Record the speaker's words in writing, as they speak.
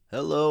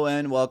Hello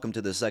and welcome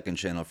to the second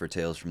channel for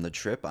Tales from the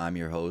Trip. I'm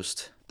your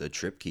host, the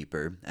Trip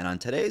Keeper, and on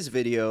today's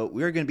video,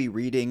 we're going to be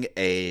reading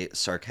a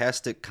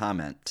sarcastic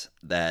comment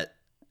that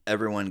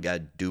everyone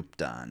got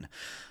duped on.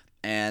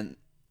 And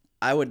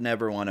I would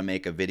never want to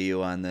make a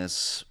video on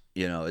this.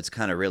 It's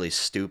kind of really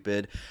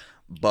stupid,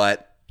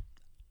 but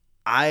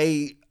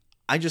I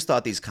I just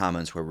thought these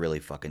comments were really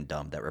fucking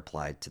dumb that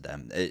replied to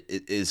them.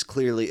 It is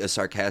clearly a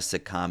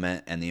sarcastic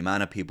comment, and the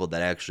amount of people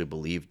that actually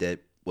believed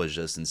it was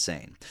just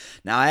insane.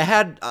 Now, I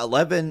had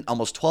 11,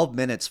 almost 12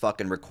 minutes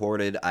fucking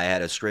recorded. I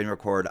had a screen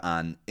record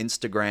on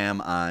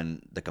Instagram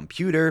on the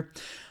computer.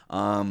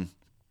 And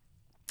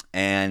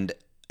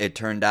it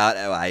turned out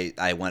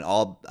I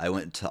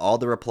went to all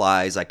the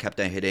replies. I kept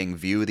on hitting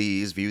view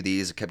these.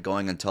 It kept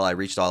going until I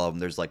reached all of them.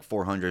 There's like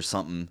 400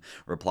 something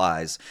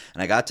replies,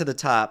 and I got to the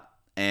top,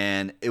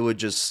 and it would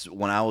just,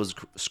 when I was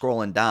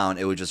scrolling down,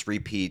 it would just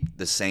repeat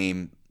the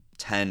same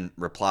 10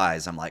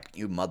 replies. I'm like,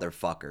 you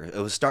motherfucker. It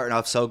was starting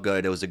off so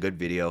good. It was a good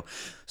video.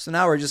 So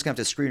now we're just going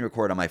to have to screen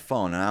record on my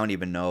phone, and I don't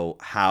even know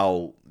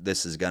how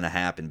this is going to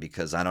happen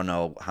because I don't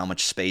know how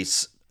much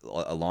space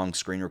a long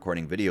screen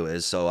recording video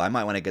is. So I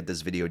might want to get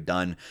this video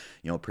done,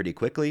 pretty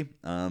quickly,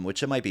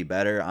 which it might be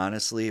better,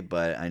 honestly,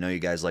 but I know you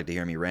guys like to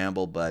hear me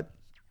ramble. But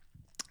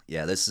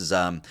yeah, this is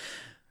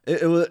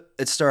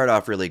it started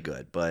off really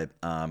good, but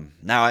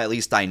now at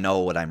least I know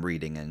what I'm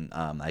reading, and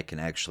I can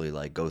actually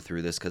like go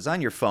through this, because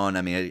on your phone,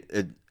 I mean,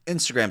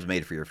 Instagram's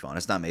made for your phone.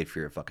 It's not made for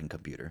your fucking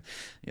computer,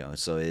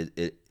 so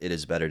it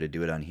is better to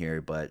do it on here.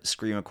 But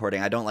screen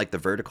recording, I don't like the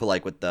vertical,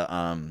 like with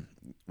the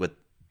with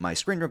my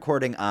screen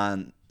recording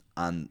on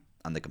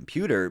the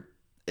computer.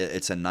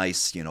 It's a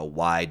nice,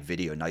 wide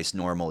video, nice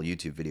normal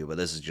YouTube video, but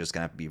this is just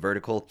gonna have to be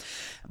vertical.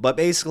 But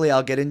basically,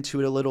 I'll get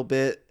into it a little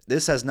bit.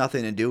 This has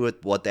nothing to do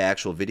with what the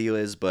actual video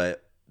is,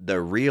 but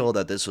the reel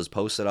that this was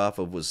posted off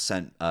of was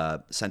sent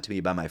to me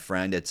by my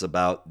friend. It's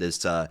about this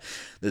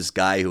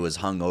guy who was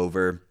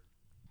hungover,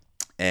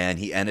 and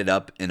he ended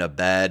up in a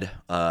bed,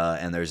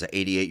 and there's an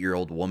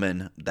 88-year-old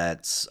woman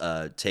that's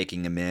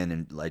taking him in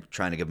and like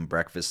trying to give him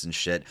breakfast and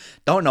shit.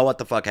 Don't know what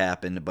the fuck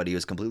happened, but he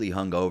was completely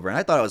hungover, and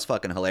I thought it was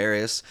fucking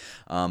hilarious.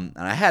 And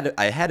I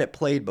had it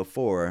played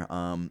before.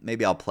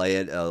 Maybe I'll play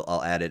it.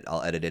 I'll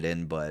edit it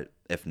in, but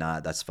if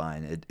not, that's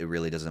fine. It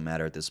really doesn't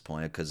matter at this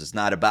point, because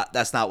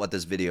that's not what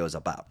this video is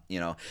about.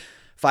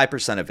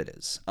 5% of it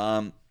is.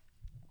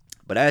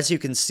 But as you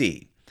can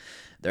see,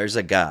 there's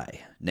a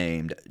guy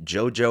named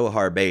Jojo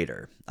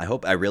Harbader.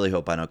 I really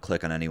hope I don't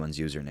click on anyone's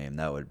username.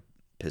 That would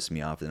piss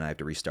me off, then I have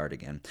to restart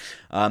again.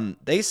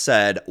 They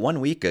said 1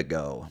 week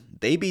ago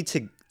they be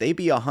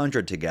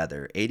 100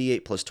 together,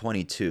 88 plus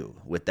 22,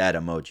 with that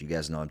emoji. You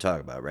guys know what I'm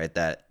talking about, right?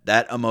 That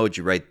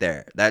emoji right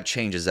there, that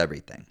changes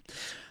everything.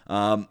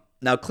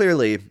 Now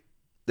clearly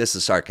this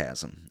is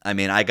sarcasm. I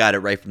mean, I got it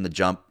right from the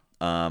jump,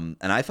 and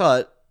I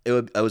thought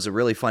it was a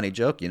really funny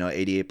joke.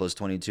 88 plus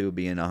 22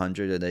 being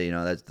 100.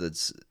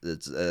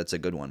 That's a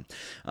good one.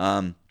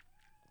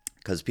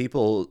 Because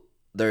people,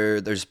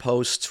 there's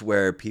posts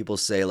where people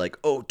say like,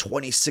 oh,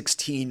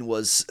 2016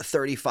 was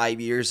 35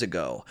 years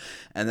ago,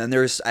 and then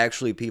there's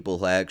actually people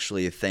who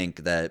actually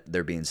think that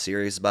they're being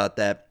serious about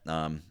that.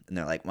 And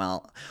they're like,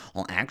 well,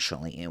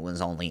 actually, it was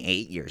only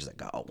 8 years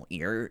ago.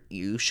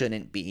 You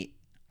shouldn't be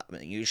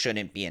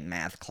in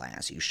math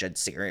class. You should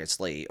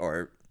seriously,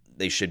 or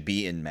they should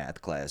be in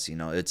math class.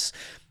 It's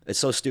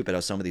so stupid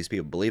how some of these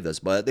people believe this,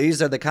 but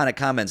these are the kind of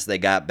comments they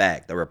got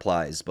back, the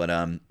replies.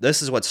 But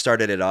this is what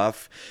started it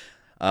off.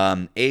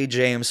 A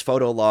James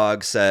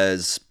Photolog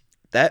says,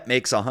 that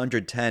makes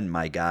 110,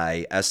 my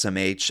guy,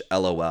 SMH,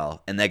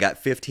 LOL. And they got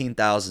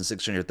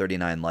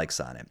 15,639 likes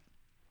on it.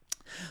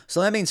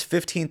 So that means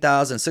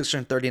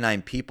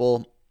 15,639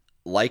 people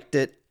liked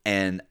it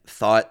and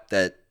thought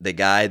that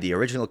the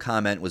original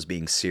comment, was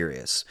being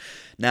serious.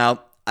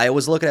 Now, I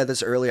was looking at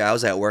this earlier. I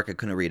was at work. I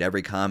couldn't read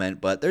every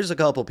comment, but there's a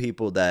couple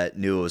people that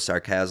knew it was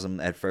sarcasm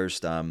at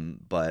first.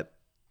 But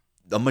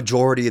the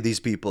majority of these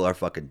people are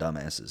fucking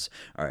dumbasses.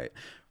 All right.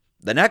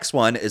 The next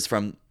one is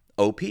from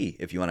OP,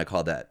 if you want to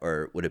call that,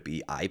 or would it be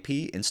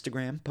IP,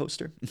 Instagram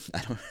poster?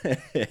 I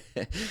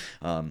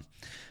don't.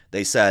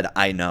 They said,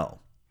 I know.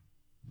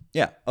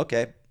 Yeah,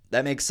 okay.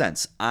 That makes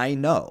sense. I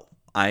know.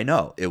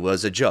 It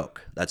was a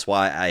joke. That's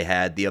why I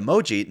had the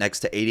emoji next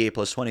to 88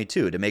 plus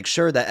 22, to make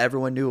sure that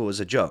everyone knew it was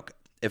a joke.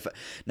 If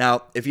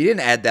you didn't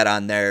add that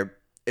on there,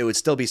 it would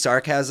still be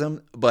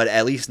sarcasm, but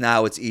at least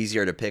now it's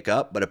easier to pick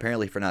up. But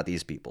apparently for not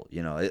these people,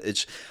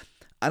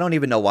 I don't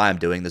even know why I'm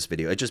doing this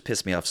video. It just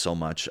pissed me off so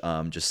much.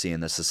 Just seeing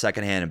this, the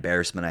secondhand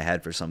embarrassment I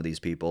had for some of these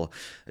people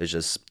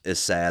is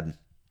sad.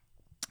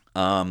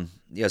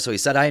 Yeah, so he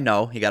said, I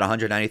know. He got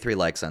 193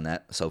 likes on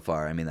that so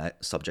far. I mean,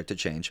 that's subject to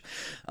change.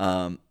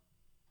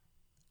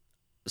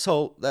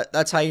 So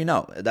that's how you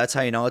know. That's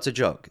how you know it's a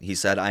joke. He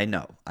said, I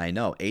know.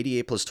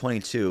 88 plus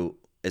 22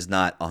 is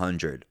not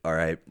 100, all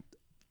right?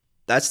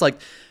 That's like,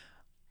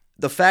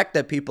 the fact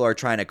that people are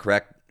trying to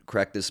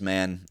correct this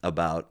man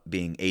about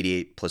being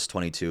 88 plus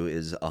 22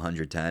 is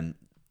 110,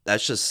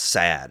 that's just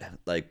sad.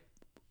 Like,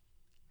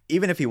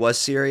 even if he was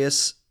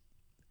serious,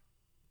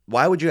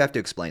 why would you have to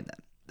explain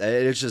that?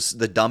 It's just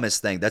the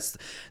dumbest thing. That's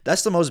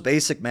the most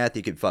basic math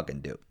you could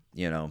fucking do.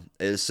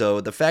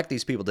 So the fact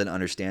these people didn't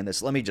understand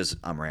this,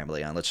 I'm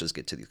rambling on. Let's just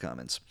get to these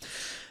comments.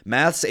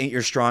 Maths ain't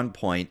your strong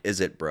point,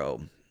 is it,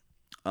 bro?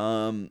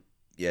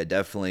 Yeah,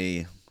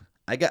 definitely.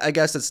 I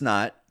guess it's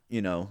not,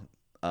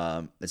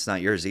 it's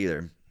not yours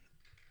either.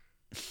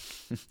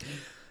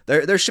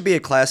 There should be a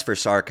class for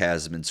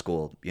sarcasm in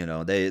school.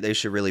 They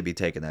should really be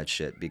taking that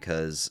shit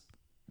because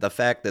the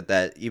fact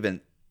that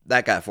even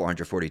that got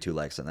 442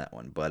 likes on that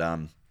one. But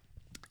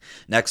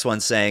next one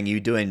saying you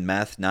doing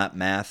meth, not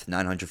math,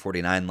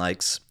 949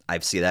 likes.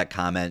 I've seen that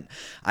comment.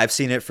 I've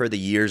seen it for the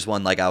years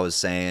one, like I was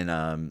saying,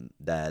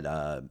 that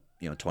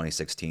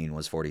 2016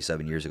 was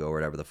 47 years ago or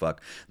whatever the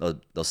fuck.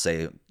 They'll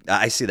say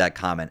I see that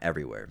comment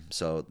everywhere.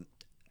 So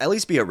at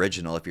least be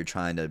original if you're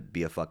trying to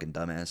be a fucking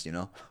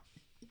dumbass.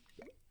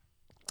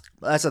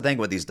 That's the thing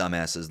with these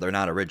dumbasses. They're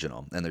not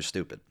original and they're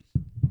stupid.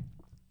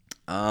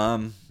 A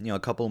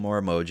couple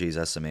more emojis,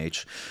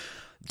 SMH.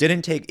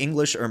 Didn't take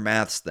English or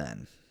maths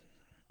then.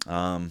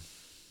 I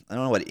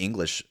don't know what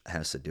English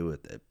has to do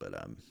with it, but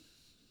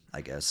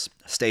I guess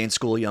stay in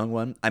school, young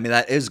one. I mean,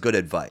 that is good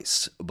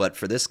advice, but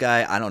for this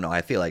guy, I don't know.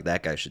 I feel like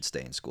that guy should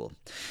stay in school.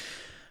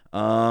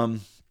 No,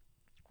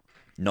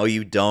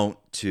 you don't.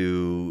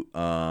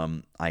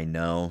 I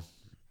know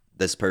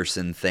this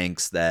person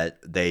thinks that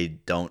they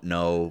don't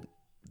know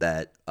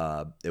that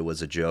it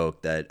was a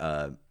joke,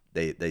 that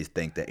they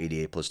think that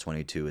 88 plus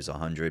 22 is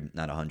 100,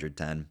 not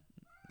 110.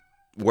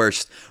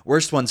 Worst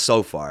one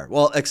so far.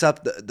 Well,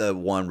 except the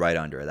one right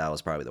under it. That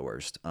was probably the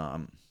worst.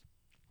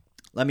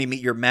 Let me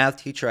meet your math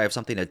teacher. I have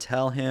something to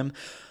tell him.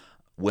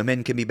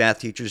 Women can be math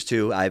teachers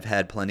too. I've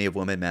had plenty of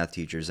women math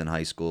teachers in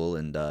high school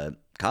and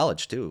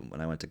college too.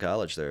 When I went to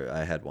college there,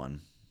 I had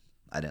one.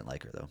 I didn't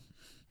like her though.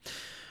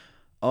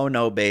 Oh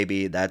no,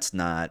 baby, that's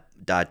not ...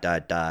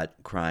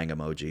 crying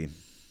emoji.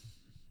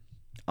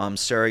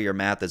 Sir, your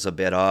math is a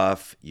bit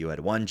off. You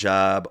had one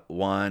job,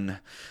 one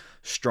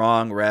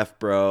strong ref,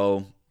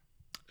 bro.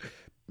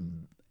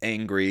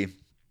 Angry.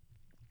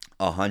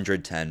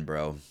 110,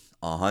 bro.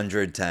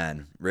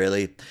 110.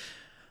 Really?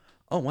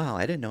 Oh, wow.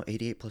 I didn't know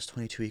 88 plus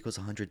 22 equals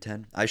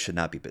 110. I should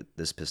not be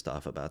this pissed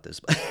off about this,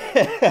 but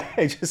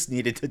I just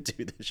needed to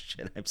do this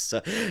shit.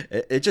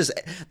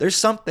 There's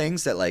some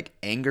things that like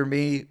anger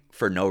me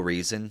for no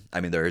reason.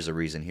 I mean, there is a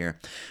reason here,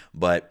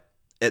 but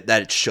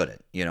that it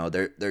shouldn't.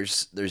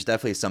 There's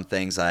definitely some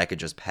things that I could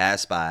just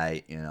pass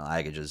by.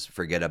 I could just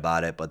forget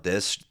about it. But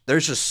there's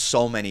just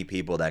so many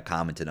people that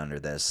commented under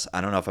this. I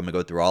don't know if I'm gonna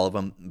go through all of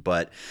them,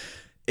 but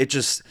it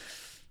just,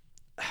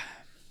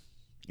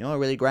 it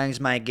really grinds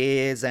my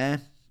gears, eh?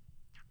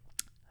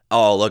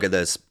 Oh, look at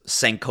this.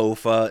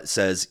 Sankofa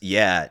says,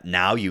 yeah,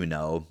 now you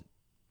know.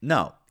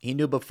 No, he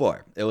knew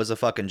before. It was a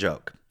fucking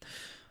joke.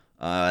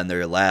 And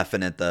they're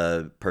laughing at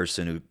the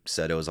person who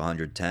said it was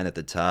 110 at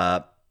the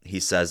top. He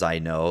says, I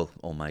know.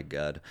 Oh my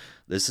God.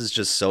 This is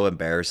just so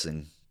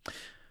embarrassing.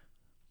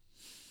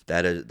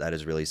 That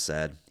is really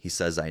sad. He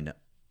says, I know.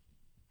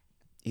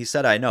 He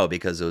said, I know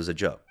because it was a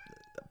joke.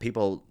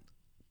 People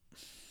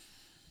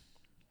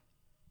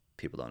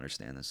don't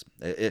understand this.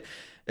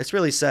 It's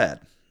really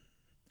sad.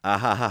 Ah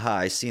ha ha ha.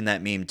 I seen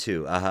that meme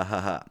too. Ah ha ha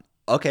ha.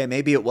 Okay,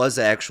 maybe it was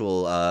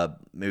actual,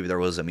 maybe there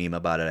was a meme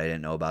about it. I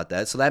didn't know about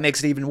that. So that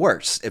makes it even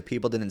worse. If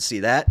people didn't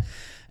see that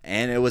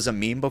and it was a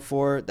meme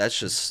before,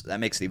 that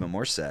makes it even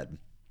more sad.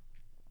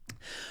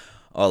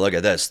 Oh, look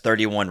at this.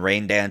 31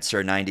 Rain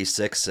Dancer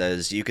 96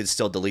 says, you can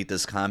still delete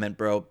this comment,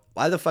 bro.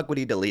 Why the fuck would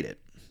he delete it?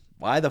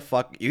 Why the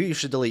fuck? You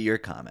should delete your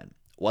comment.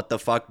 What the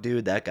fuck,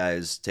 dude? That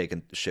guy's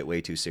taking shit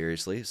way too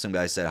seriously. Some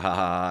guy said, ha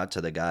ha ha,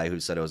 to the guy who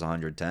said it was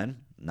 110.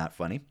 Not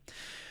funny.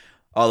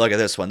 Oh, look at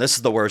this one. This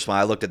is the worst one.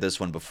 I looked at this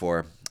one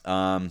before.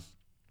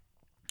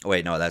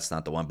 Wait, no, that's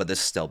not the one, but this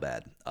is still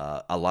bad.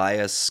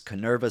 Elias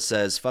Canerva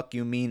says, fuck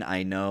you mean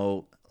I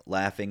know.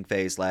 Laughing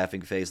face,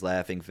 laughing face,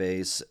 laughing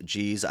face.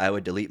 Geez, I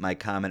would delete my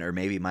comment or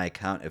maybe my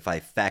account if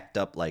I fact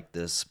up like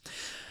this.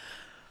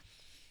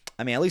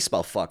 I mean, at least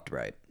spell fucked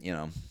right.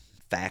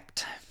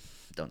 Fact.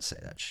 Don't say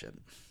that shit.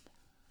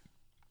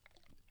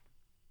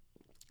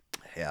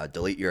 Yeah,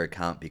 delete your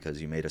account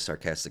because you made a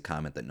sarcastic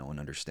comment that no one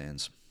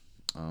understands.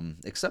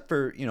 Except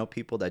for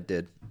people that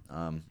did.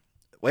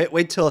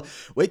 Wait till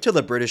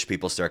the British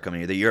people start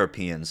coming here. The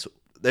Europeans,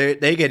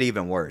 they get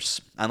even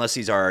worse unless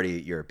he's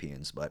already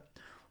Europeans. But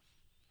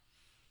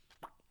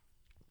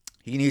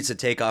he needs to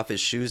take off his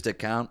shoes to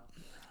count.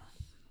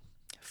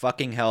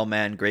 Fucking hell,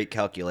 man! Great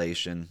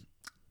calculation.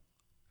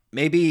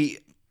 Maybe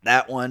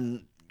that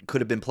one could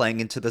have been playing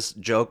into this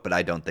joke, but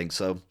I don't think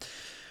so.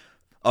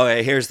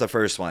 Okay, here's the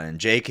first one. And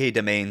J.K.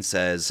 Domain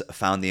says,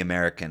 found the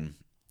American.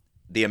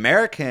 The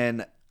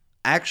American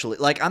actually,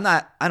 like,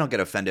 I don't get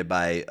offended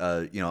by,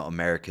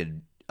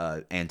 American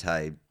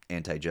anti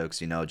jokes,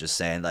 just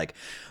saying like,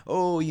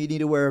 oh, you need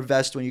to wear a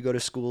vest when you go to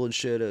school and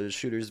shit, a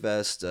shooter's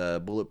vest,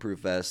 bulletproof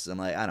vest. I'm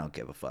like, I don't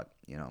give a fuck.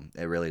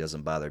 It really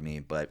doesn't bother me.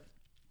 But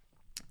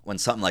when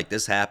something like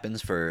this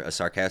happens for a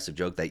sarcastic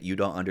joke that you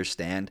don't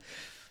understand,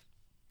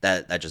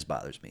 that just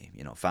bothers me.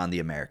 Found the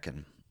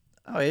American.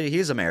 Oh,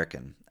 he's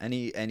American, and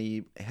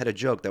he had a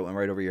joke that went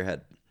right over your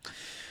head.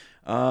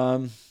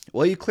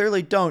 Well, you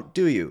clearly don't,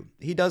 do you?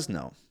 He does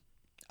know.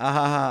 Ah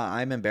ha ha!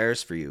 I'm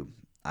embarrassed for you.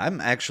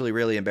 I'm actually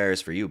really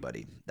embarrassed for you,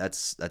 buddy.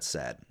 That's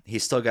sad.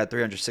 He's still got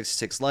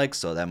 366 likes,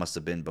 so that must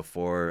have been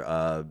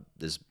before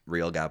this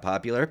reel got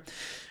popular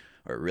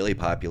or really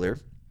popular.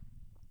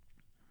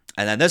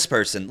 And then this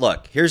person,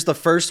 look, here's the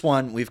first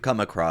one we've come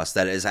across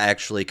that is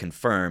actually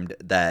confirmed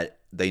that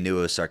they knew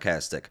it was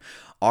sarcastic.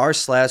 R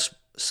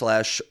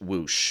slash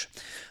whoosh.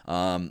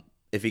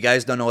 If you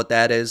guys don't know what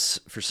that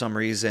is, for some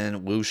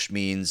reason, whoosh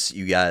means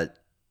you got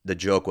the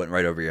joke went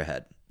right over your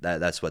head.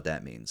 That's what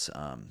that means.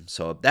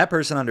 So that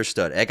person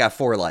understood. It got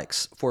 4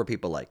 likes. 4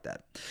 people like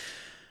that.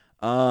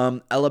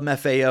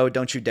 LMFAO,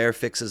 don't you dare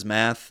fix his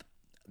math.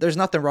 There's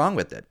nothing wrong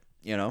with it.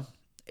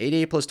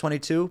 88 plus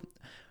 22,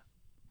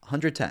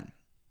 110.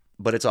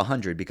 But it's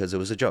 100 because it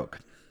was a joke.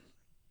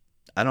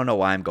 I don't know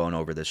why I'm going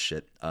over this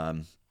shit.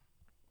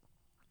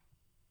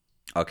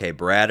 Okay,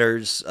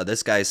 Bradders.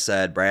 This guy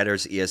said,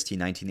 Bradders EST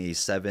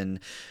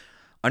 1987.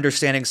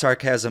 Understanding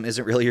sarcasm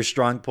isn't really your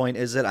strong point,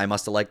 is it? I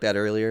must have liked that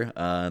earlier.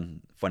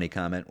 Funny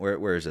comment.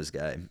 Where is this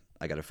guy?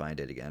 I gotta find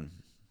it again.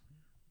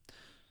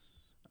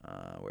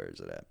 Where is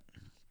it at?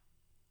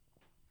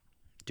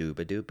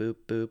 Dooba doop boop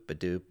boop ba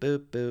doop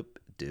boop boop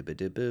dooba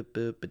doop boop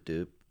boop ba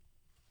doop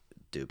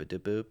dooba doop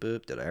boop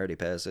boop. Did I already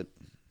pass it?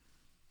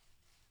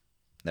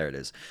 There it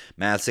is.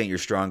 Maths ain't your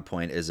strong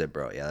point, is it,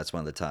 bro? Yeah, that's one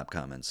of the top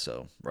comments.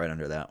 So right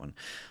under that one.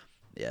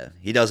 Yeah,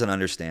 he doesn't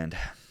understand.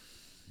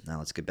 Now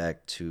let's get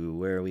back to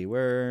where we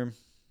were.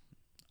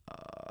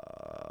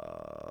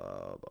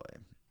 Oh boy,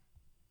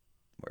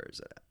 where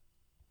is it at?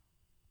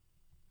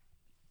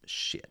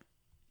 Shit.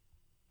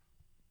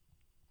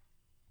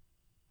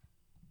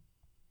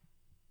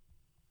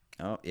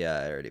 Oh yeah,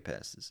 I already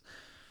passed this.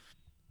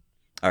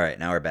 All right,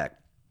 now we're back.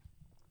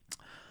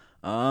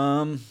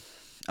 Um,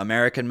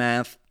 American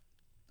math.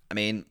 I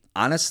mean,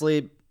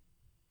 honestly,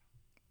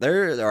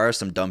 there are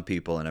some dumb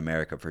people in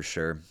America for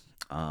sure.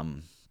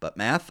 But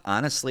math,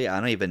 honestly, I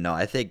don't even know.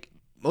 I think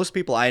most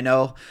people I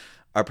know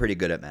are pretty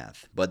good at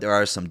math, but there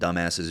are some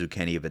dumbasses who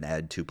can't even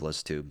add 2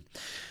 plus 2.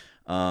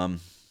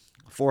 Um,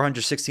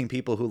 416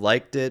 people who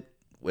liked it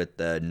with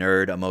the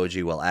nerd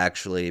emoji. Well,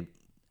 actually,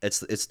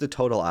 it's the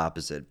total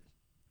opposite.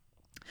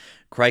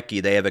 Crikey,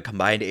 they have a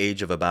combined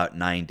age of about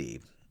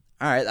 90.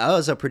 All right, that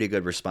was a pretty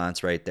good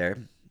response right there.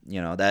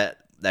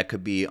 That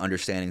could be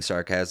understanding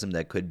sarcasm.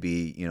 That could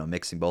be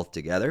mixing both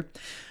together.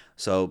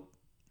 So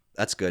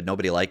that's good.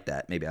 Nobody liked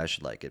that. Maybe I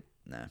should like it.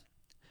 Nah.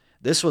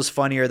 This was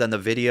funnier than the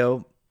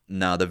video.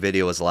 No, the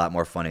video was a lot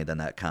more funny than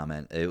that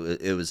comment.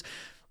 It was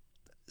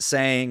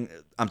saying,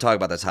 I'm talking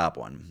about the top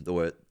one,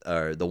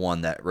 the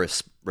one that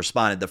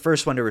responded, the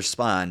first one to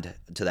respond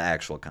to the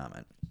actual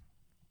comment.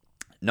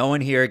 No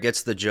one here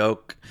gets the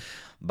joke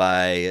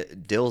by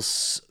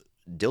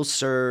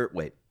Dilser.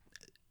 Wait,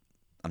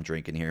 I'm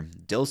drinking here.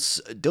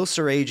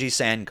 Dilseraji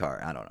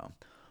Sankar. I don't know.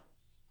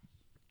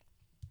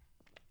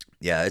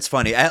 Yeah, it's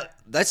funny.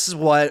 That's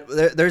what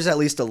there's at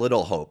least a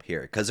little hope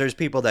here because there's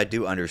people that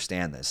do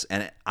understand this,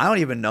 and I don't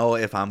even know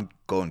if I'm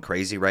going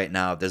crazy right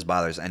now. If this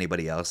bothers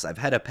anybody else, I've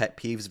had a pet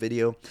peeves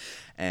video,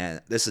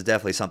 and this is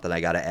definitely something I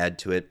got to add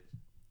to it.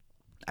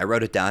 I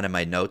wrote it down in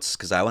my notes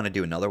because I want to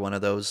do another one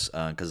of those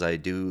because I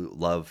do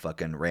love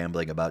fucking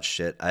rambling about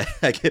shit I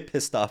get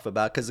pissed off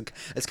about because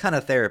it's kind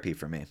of therapy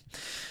for me.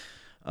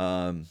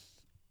 Um,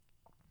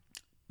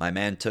 my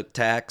man took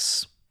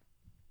tax.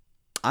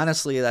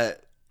 Honestly,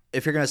 that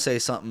if you're gonna say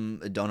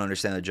something, don't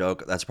understand the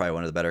joke, that's probably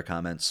one of the better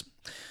comments.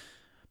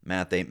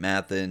 Math ain't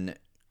mathin'.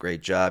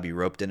 Great job. You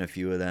roped in a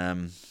few of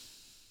them.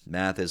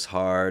 Math is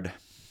hard.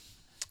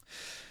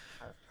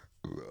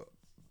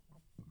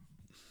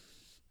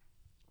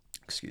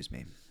 Excuse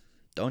me.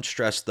 Don't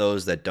stress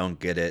those that don't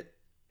get it.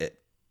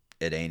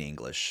 It ain't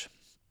English.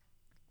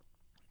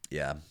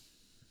 Yeah.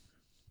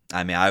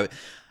 I mean,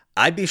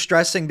 I'd be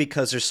stressing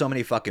because there's so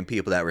many fucking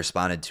people that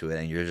responded to it,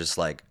 and you're just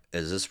like,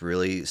 is this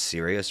really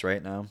serious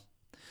right now?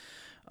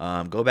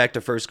 Go back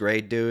to first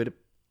grade, dude.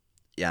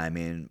 Yeah, I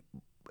mean,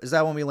 is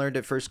that when we learned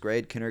it first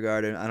grade,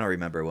 kindergarten? I don't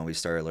remember when we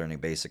started learning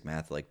basic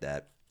math like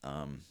that.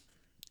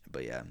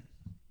 But yeah,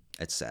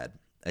 it's sad.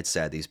 It's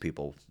sad these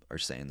people are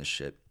saying this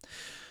shit.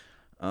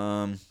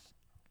 Um,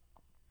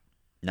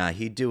 Nah,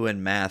 he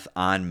doing math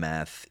on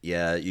math.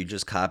 Yeah, you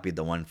just copied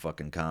the one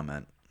fucking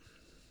comment.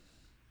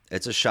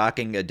 It's a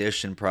shocking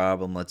addition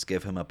problem. Let's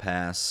give him a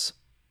pass.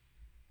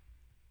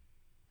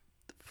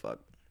 Fuck.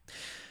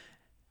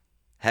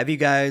 Have you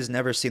guys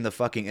never seen the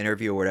fucking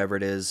interview or whatever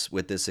it is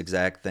with this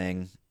exact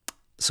thing?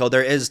 So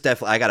there is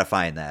definitely I gotta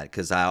find that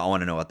because I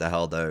want to know what the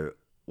hell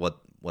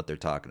what they're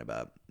talking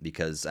about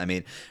because I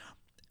mean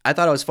I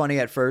thought it was funny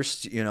at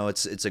first.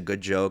 It's a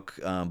good joke,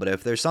 but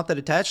if there's something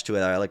attached to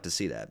it, I like to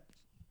see that.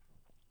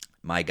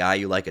 My guy,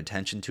 you like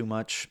attention too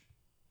much.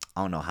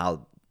 I don't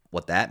know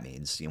what that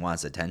means. He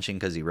wants attention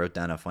because he wrote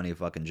down a funny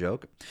fucking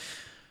joke.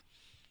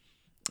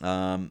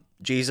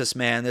 Jesus,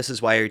 man, this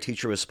is why your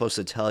teacher was supposed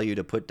to tell you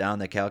to put down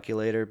the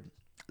calculator.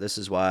 This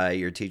is why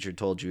your teacher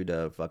told you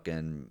to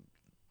fucking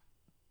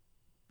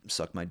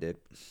Suck my dick.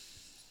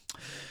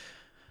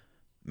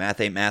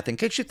 Math ain't math. And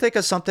can't you think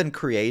of something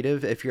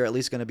creative if you're at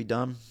least going to be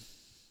dumb?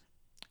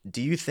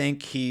 Do you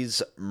think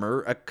he's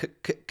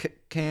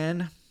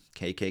can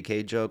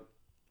KKK joke?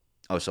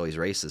 Oh, so he's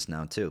racist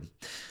now too.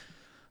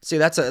 See,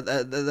 that's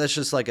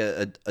just like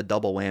a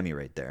double whammy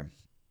right there.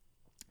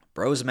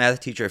 Bro's math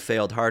teacher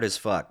failed hard as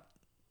fuck.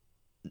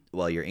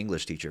 Well, your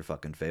English teacher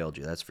fucking failed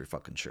you. That's for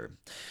fucking sure.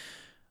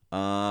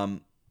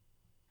 Um,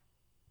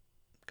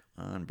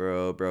 Come on,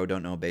 bro. Bro,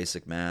 don't know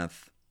basic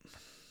math.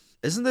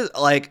 Isn't this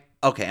like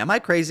okay? Am I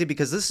crazy?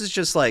 Because this is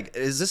just like,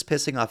 is this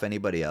pissing off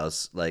anybody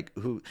else? Like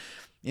who?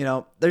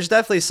 There's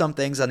definitely some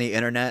things on the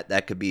internet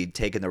that could be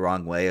taken the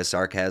wrong way as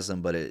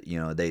sarcasm, but it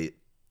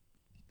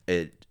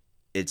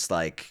it's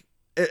like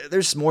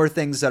there's more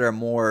things that are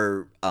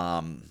more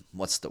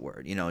what's the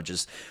word?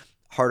 Just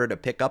harder to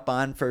pick up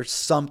on for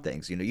some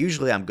things.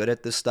 Usually I'm good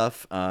at this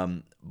stuff,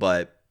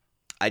 but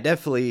I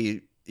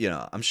definitely,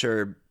 I'm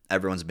sure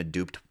everyone's been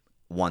duped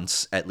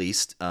once at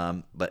least,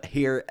 but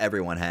here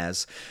everyone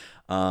has.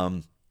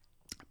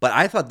 But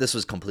I thought this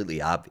was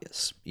completely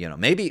obvious.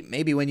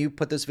 Maybe when you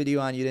put this video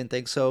on, you didn't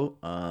think so.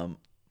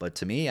 But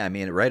to me, I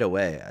mean, right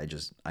away,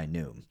 I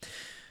knew.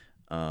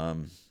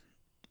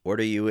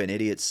 Order you an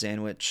idiot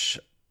sandwich?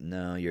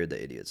 No, you're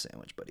the idiot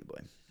sandwich, buddy boy.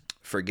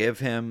 Forgive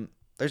him?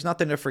 There's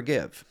nothing to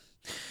forgive.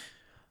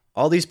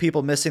 All these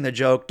people missing the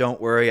joke,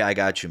 don't worry, I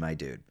got you, my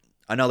dude.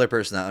 Another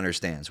person that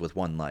understands with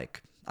one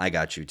like. I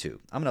got you too.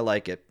 I'm going to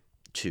like it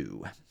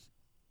too.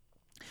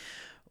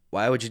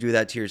 Why would you do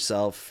that to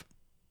yourself?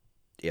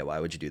 Yeah, why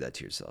would you do that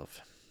to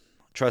yourself?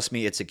 Trust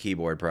me, it's a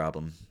keyboard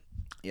problem.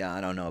 Yeah, I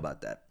don't know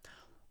about that.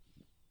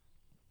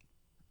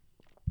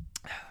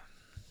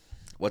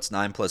 What's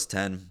 9 plus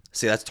 10?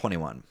 See, that's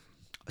 21.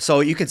 So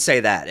you can say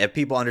that. If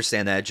people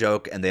understand that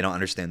joke and they don't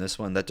understand this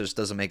one, that just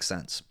doesn't make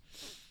sense.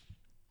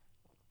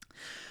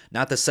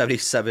 Not the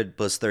 77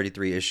 plus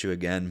 33 issue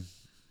again.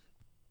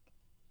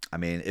 I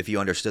mean, if you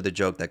understood the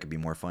joke, that could be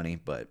more funny,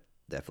 but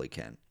definitely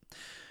can't.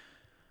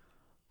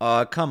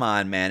 Come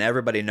on, man.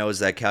 Everybody knows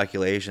that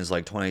calculations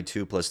like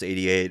 22 plus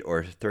 88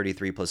 or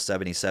 33 plus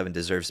 77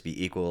 deserves to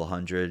be equal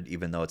 100,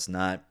 even though it's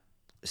not.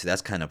 See,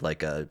 that's kind of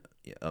like a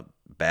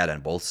bad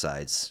on both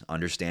sides.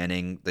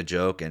 Understanding the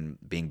joke and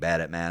being bad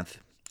at math.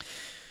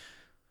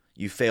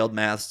 You failed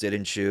maths,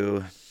 didn't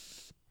you?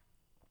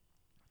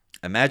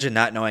 Imagine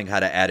not knowing how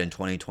to add in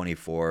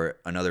 2024.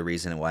 Another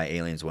reason why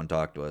aliens won't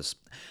talk to us.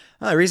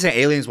 Well, the reason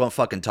aliens won't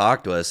fucking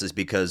talk to us is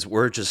because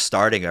we're just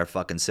starting our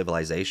fucking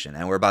civilization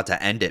and we're about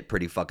to end it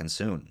pretty fucking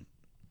soon.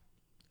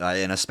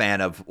 In a span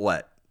of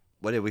what?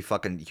 When did we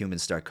fucking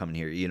humans start coming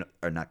here?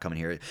 Or not coming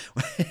here.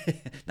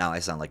 Now I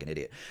sound like an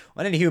idiot.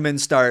 When did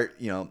humans start,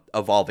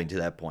 evolving to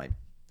that point?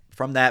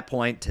 From that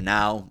point to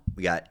now,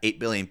 we got 8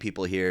 billion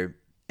people here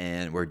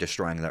and we're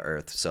destroying the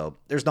earth. So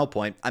there's no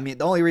point. I mean,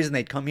 the only reason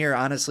they'd come here,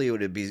 honestly,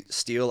 would be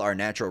steal our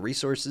natural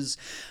resources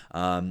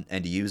and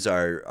to use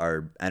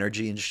our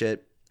energy and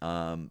shit.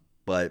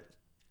 But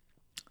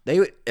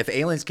if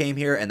aliens came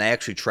here and they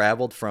actually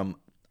traveled from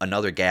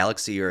another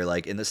galaxy or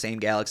like in the same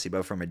galaxy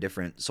but from a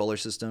different solar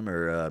system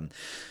or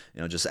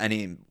just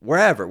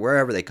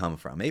wherever they come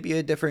from, maybe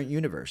a different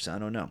universe, I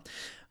don't know,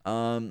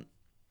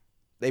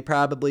 they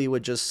probably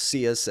would just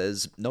see us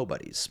as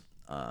nobodies,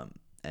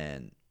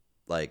 and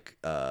like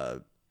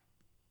it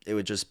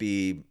would just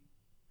be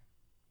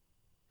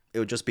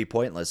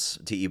pointless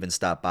to even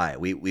stop by.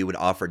 We would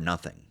offer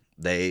nothing.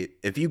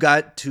 If you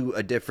got to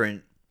a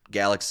different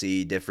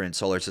galaxy, different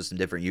solar system,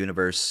 different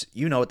universe,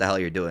 you know what the hell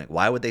you're doing.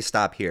 Why would they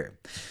stop here?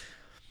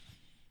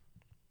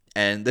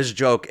 And this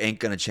joke ain't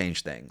gonna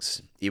change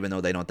things, even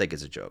though they don't think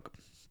it's a joke.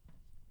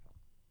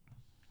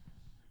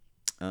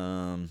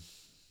 Oh,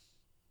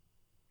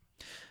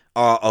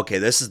 okay,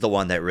 this is the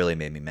one that really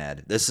made me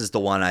mad. This is the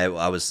one I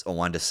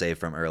wanted to say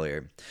from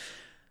earlier.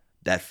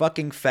 That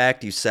fucking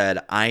fact you said,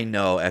 I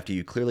know, after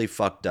you clearly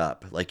fucked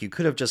up. Like, you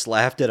could have just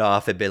laughed it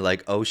off and been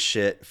like, oh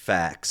shit,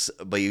 facts.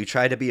 But you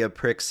tried to be a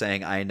prick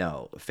saying, I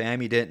know.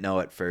 Fam, you didn't know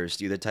at first.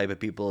 You the type of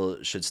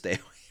people should stay away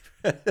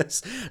from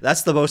this.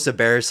 That's the most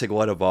embarrassing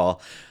one of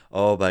all.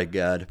 Oh my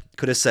God.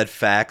 Could have said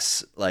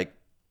facts. Like,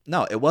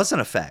 no, it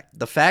wasn't a fact.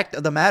 The fact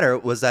of the matter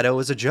was that it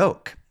was a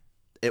joke.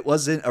 It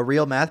wasn't a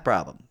real math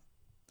problem.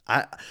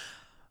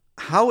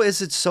 How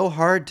is it so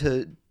hard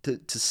to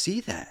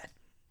see that?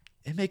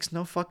 It makes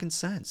no fucking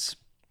sense.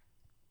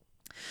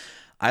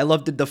 I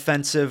love the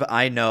defensive.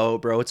 I know,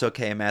 bro. It's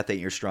okay. Math ain't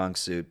your strong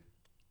suit.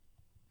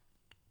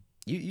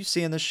 You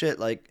seeing this shit?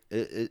 Like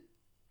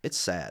it's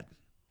sad.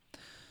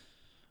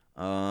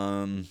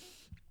 Let's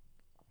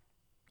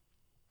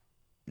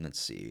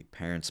see.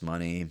 Parents'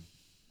 money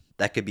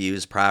that could be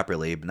used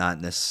properly, but not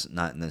in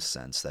this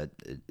sense. That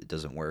it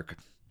doesn't work.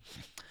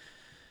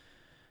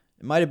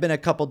 It might have been a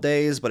couple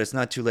days, but it's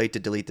not too late to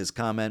delete this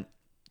comment.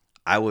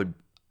 I would.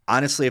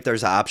 Honestly, if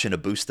there's an option to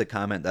boost the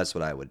comment, that's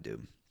what I would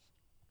do.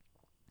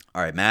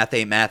 All right, math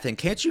ain't math. And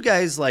can't you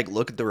guys like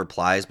look at the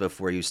replies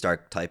before you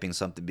start typing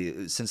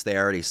something? Since they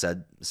already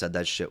said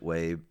that shit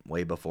way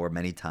before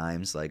many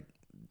times. Like,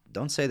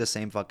 don't say the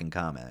same fucking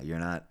comment. You're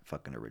not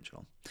fucking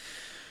original.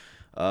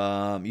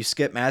 You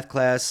skip math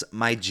class.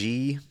 My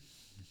G-E-E,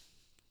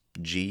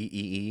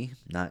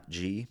 not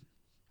G.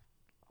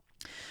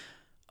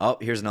 Oh,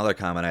 here's another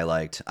comment I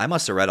liked. I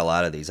must have read a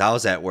lot of these. I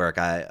was at work.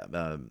 I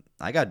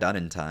got done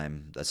in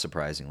time.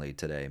 Surprisingly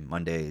today.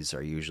 Mondays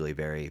are usually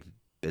very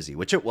busy,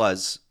 which it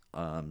was.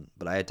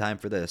 But I had time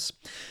for this.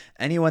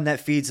 Anyone that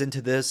feeds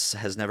into this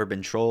has never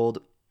been trolled.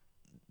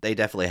 They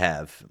definitely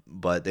have,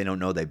 but they don't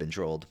know they've been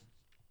trolled.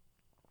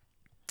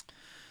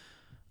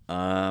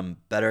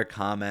 Better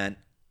comment,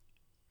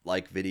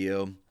 like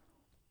video.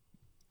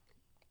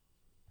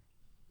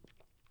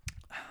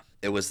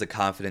 It was the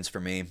confidence for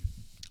me.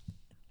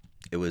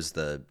 It was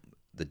the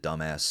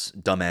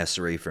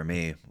dumbassery for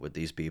me with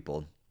these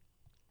people.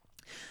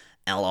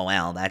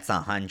 LOL, that's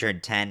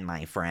 110,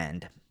 my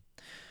friend.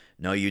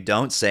 No, you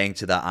don't, saying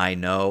to the I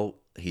know.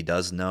 He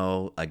does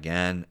know.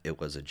 Again, it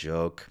was a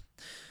joke.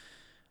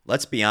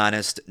 Let's be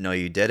honest. No,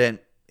 you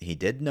didn't. He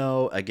did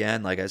know.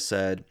 Again, like I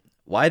said.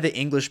 Why the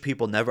English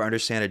people never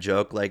understand a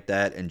joke like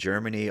that? In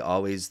Germany,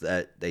 always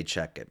that they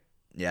check it.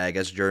 Yeah, I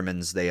guess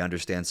Germans, they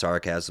understand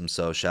sarcasm,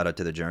 so shout out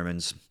to the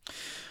Germans.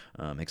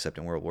 Except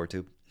in World War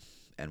II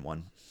and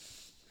 1.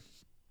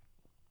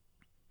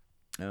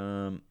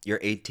 You're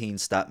 18,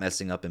 stop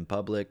messing up in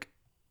public.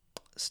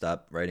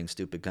 Stop writing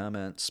stupid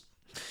comments.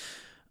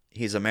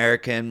 He's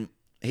American.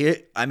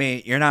 I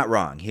mean, you're not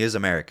wrong. He is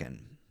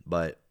American,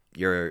 but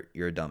you're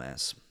a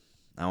dumbass.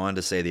 I wanted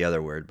to say the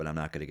other word, but I'm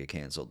not going to get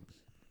canceled.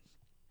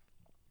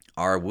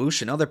 R.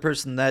 Whoosh, another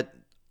person that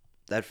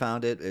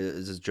found it,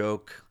 is a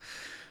joke.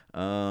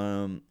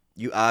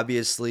 You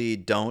obviously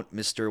don't,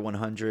 Mr.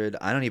 100.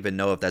 I don't even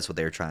know if that's what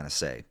they were trying to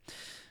say.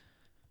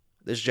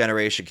 This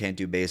generation can't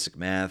do basic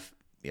math.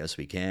 Yes,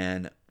 we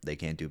can. They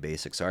can't do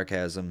basic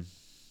sarcasm.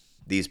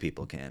 These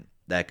people can't.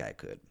 That guy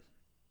could.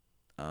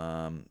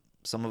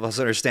 Some of us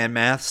understand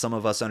math. Some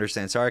of us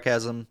understand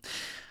sarcasm.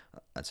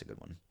 That's a good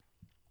one.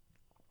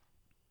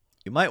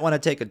 You might want to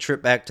take a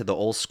trip back to the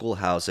old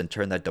schoolhouse and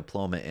turn that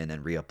diploma in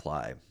and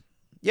reapply.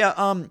 Yeah,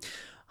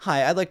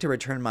 hi, I'd like to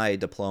return my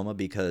diploma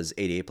because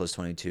 88 plus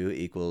 22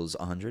 equals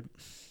 100.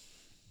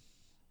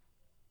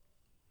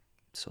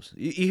 So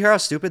you hear how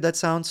stupid that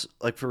sounds?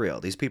 Like, for real,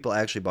 these people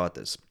actually bought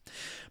this.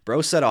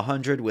 Bro said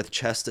 100 with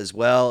chest as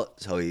well,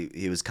 so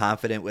he was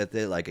confident with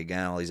it. Like,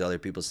 again, all these other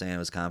people saying it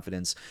was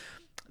confidence.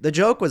 The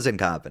joke was in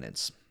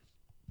confidence.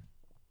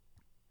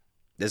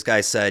 This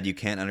guy said, you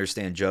can't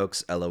understand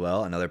jokes,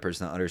 LOL. Another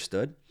person that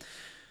understood.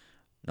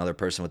 Another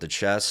person with the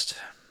chest.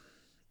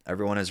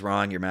 Everyone is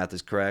wrong. Your math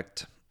is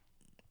correct.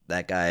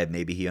 That guy,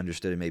 maybe he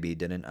understood it, maybe he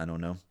didn't. I don't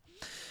know.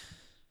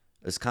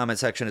 This comment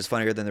section is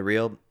funnier than the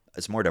real.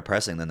 It's more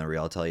depressing than the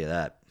real, I'll tell you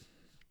that.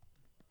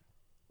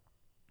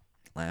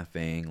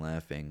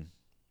 Laughing.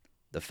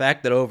 The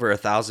fact that over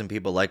 1,000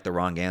 people like the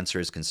wrong answer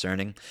is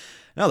concerning.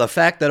 No, the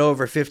fact that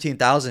over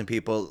 15,000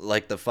 people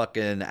like the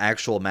fucking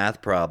actual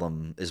math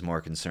problem is more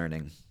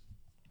concerning.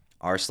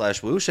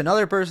 R/Whoosh,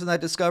 another person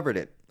that discovered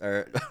it.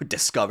 Or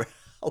discovered.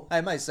 Why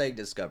am I saying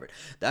discovered?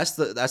 That's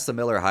the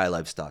Miller High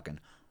Life talking.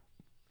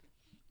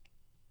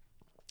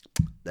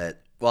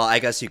 Well, I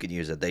guess you can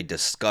use it. They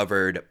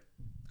discovered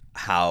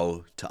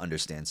how to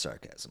understand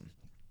sarcasm.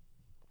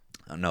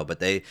 I don't know, but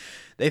they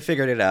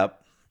figured it out.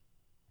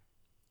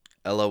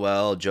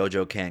 LOL,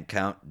 JoJo can't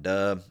count.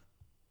 Duh.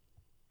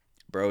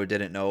 Bro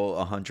didn't know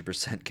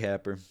 100%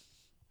 capper.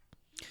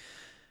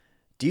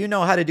 Do you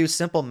know how to do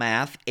simple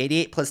math?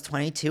 88 plus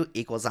 22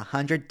 equals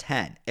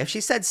 110. If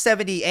she said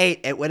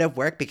 78, it would have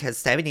worked because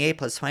 78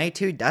 plus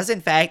 22 does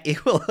in fact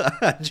equal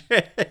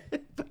 100.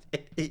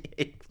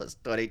 88 plus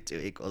 22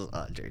 equals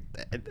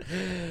 110.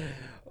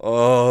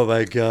 Oh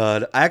my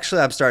god.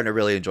 Actually, I'm starting to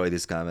really enjoy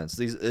these comments.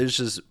 It's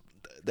just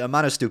the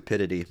amount of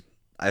stupidity.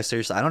 I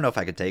don't know if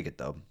I could take it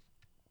though.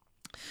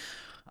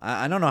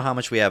 I don't know how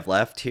much we have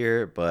left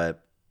here,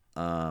 but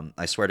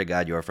I swear to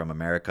God, you're from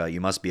America.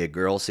 You must be a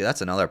girl. See,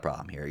 that's another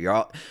problem here.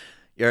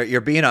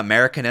 You're being an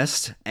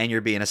Americanist and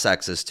you're being a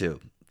sexist too.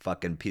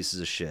 Fucking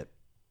pieces of shit.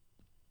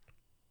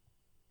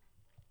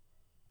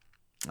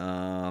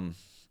 Yeah,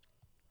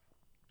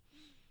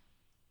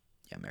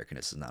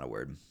 Americanist is not a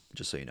word.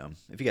 Just so you know,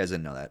 if you guys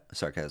didn't know that,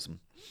 sarcasm.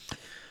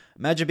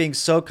 Imagine being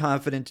so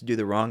confident to do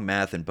the wrong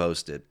math and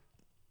post it.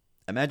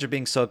 Imagine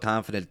being so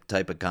confident to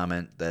type a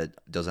comment that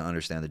doesn't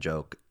understand the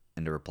joke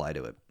and to reply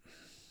to it.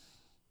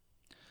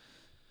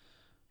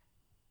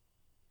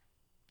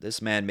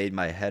 This man made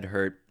my head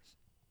hurt.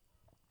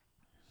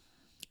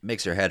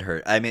 Makes your head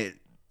hurt. I mean,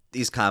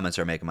 these comments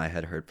are making my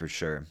head hurt for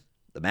sure.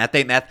 The math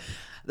ain't math.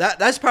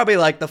 That's probably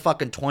like the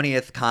fucking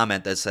 20th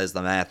comment that says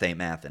the math ain't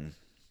mathin'.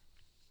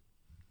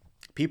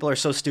 People are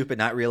so stupid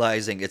not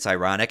realizing it's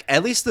ironic.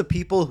 At least the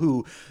people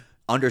who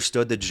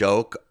understood the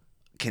joke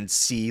can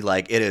see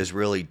like it is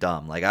really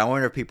dumb. Like, I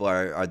wonder if people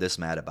are this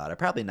mad about it.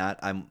 Probably not.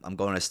 I'm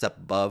going a step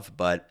above,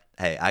 but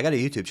hey, I got a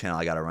YouTube channel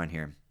I got to run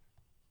here.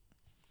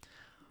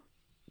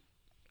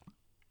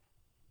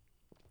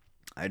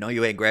 I know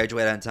you ain't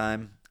graduated on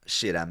time.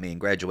 Shit, I mean,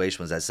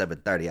 graduation was at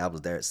 7:30. I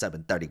was there at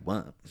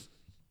 7:31.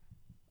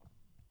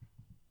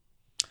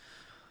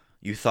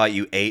 You thought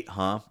you ate,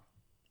 huh?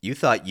 You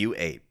thought you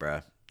ate,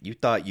 bruh. You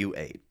thought you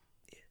ate.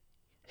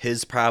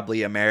 His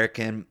probably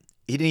American.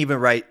 He didn't even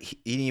write. He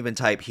didn't even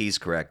type he's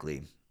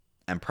correctly.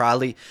 And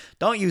probably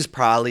don't use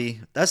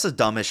probably. That's the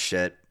dumbest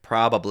shit.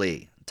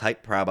 Probably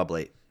type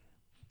probably.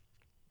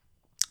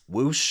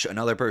 Whoosh,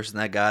 another person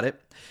that got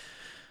it.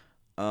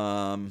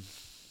 Um,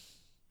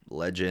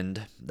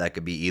 Legend. That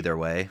could be either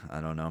way. I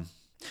don't know.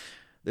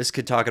 This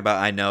kid talking about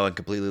I know and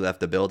completely left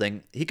the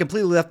building. He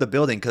completely left the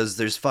building because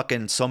there's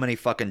fucking so many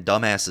fucking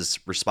dumbasses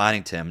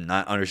responding to him,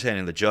 not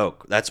understanding the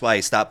joke. That's why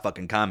he stopped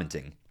fucking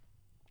commenting.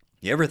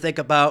 You ever think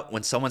about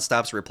when someone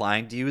stops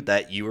replying to you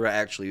that you were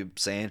actually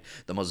saying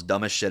the most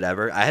dumbest shit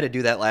ever? I had to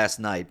do that last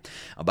night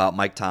about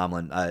Mike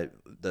Tomlin,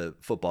 the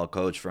football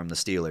coach from the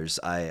Steelers.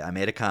 I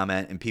made a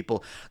comment,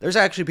 and there's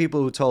actually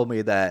people who told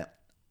me that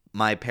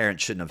my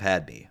parents shouldn't have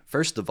had me.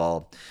 First of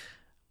all,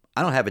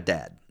 I don't have a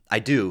dad. I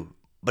do,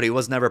 but he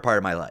was never part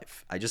of my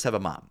life. I just have a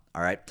mom,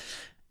 all right?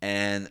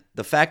 And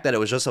the fact that it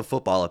was just a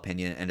football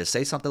opinion and to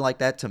say something like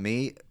that to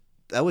me,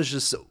 that was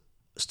just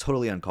it's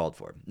totally uncalled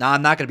for. Now,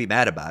 I'm not going to be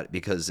mad about it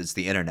because it's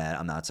the internet.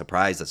 I'm not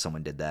surprised that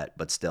someone did that,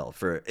 but still,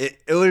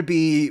 it would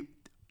be,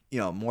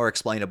 more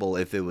explainable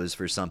if it was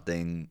for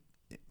something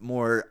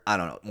more, I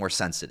don't know, more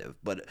sensitive.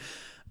 But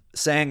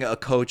saying a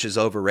coach is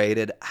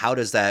overrated, how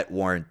does that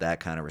warrant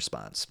that kind of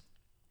response?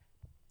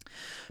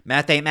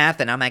 Math ain't math,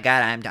 and oh my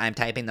god, I'm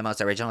typing the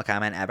most original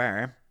comment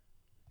ever.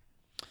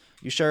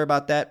 You sure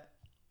about that?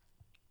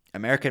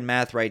 American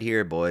math right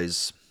here,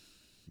 boys.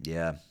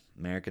 Yeah,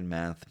 American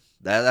math.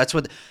 That's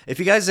what. If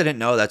you guys didn't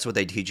know, that's what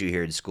they teach you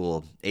here in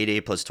school.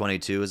 88 plus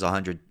 22 is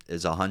 100.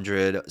 Is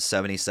 100.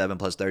 77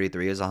 plus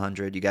 33 is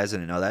 100. You guys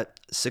didn't know that.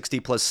 60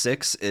 plus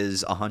 6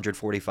 is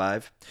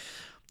 145.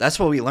 That's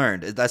what we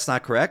learned. That's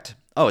not correct.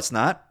 Oh, it's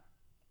not.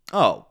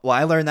 Oh, well,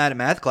 I learned that in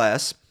math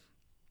class.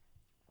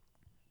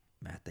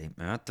 Math ain't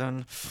math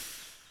then.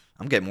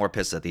 I'm getting more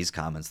pissed at these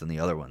comments than the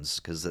other ones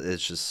because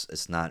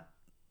it's not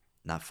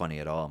funny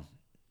at all.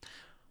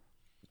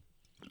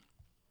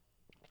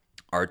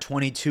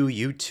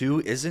 R22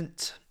 U2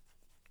 isn't.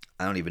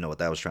 I don't even know what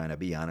that was trying to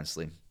be,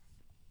 honestly.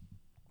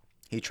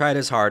 He tried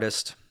his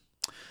hardest.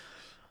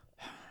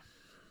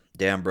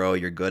 Damn, bro,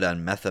 you're good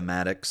on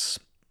mathematics.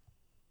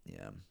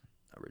 Yeah,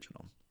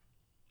 original.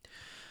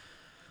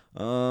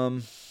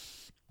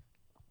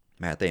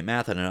 Math ain't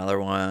math and another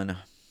one.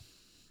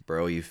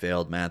 Bro, you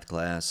failed math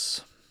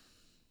class.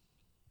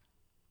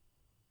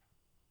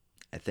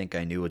 I think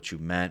I knew what you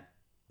meant.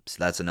 So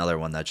that's another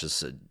one that's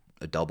just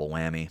a double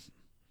whammy.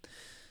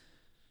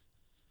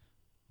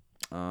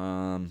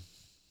 Calm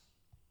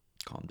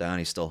down.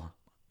 He's still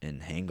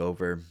in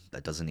Hangover.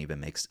 That doesn't even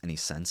make any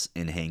sense.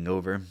 In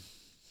Hangover.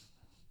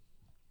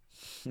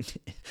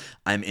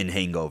 I'm in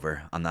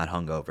Hangover. I'm not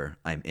hungover.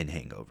 I'm in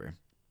Hangover.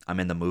 I'm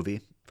in the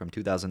movie from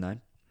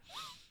 2009.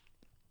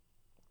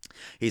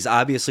 He's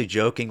obviously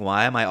joking.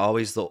 Why am I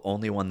always the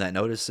only one that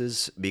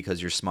notices?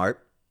 Because you're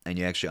smart and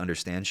you actually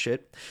understand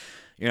shit.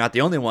 You're not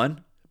the only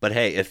one, but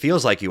hey, it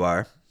feels like you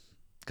are.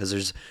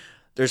 Because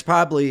there's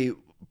probably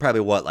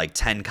what, like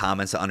 10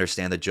 comments that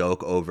understand the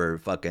joke over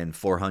fucking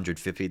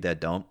 450 that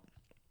don't.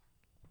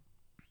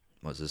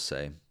 What does this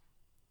say?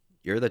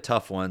 You're the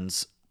tough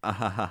ones. Ah,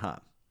 ha, ha, ha.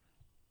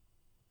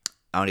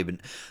 I don't even,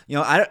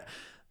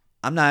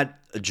 I'm not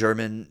a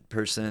German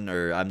person,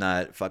 or I'm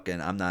not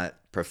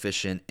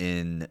proficient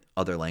in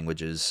other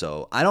languages,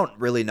 so I don't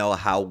really know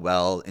how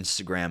well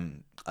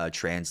Instagram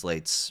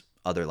translates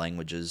other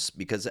languages,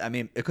 because I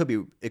mean it could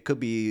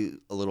be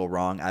a little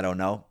wrong. I don't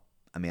know.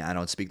 I mean, I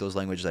don't speak those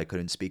languages. I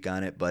couldn't speak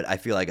on it, but I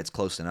feel like it's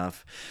close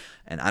enough,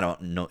 and I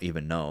don't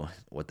even know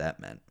what that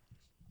meant.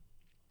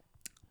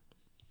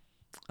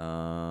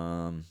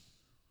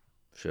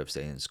 Should have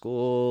stayed in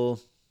school.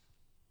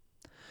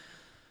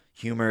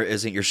 Humor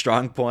isn't your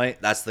strong point.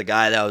 That's the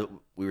guy that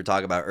we were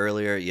talking about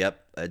earlier.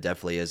 Yep, it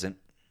definitely isn't.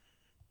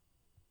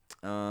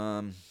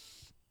 Pal,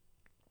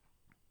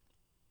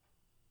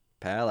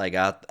 I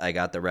got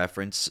the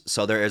reference.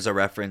 So there is a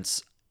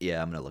reference.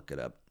 Yeah, I'm gonna look it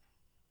up.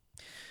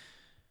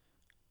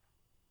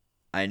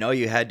 I know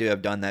you had to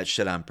have done that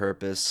shit on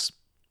purpose.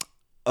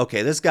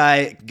 Okay, this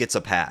guy gets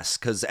a pass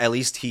because at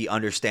least he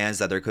understands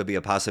that there could be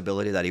a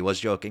possibility that he was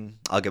joking.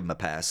 I'll give him a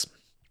pass.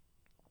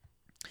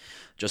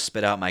 Just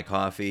spit out my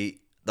coffee.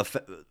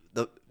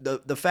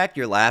 The fact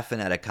you're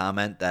laughing at a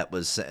comment that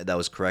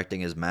was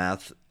correcting his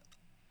math,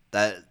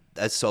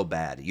 that's so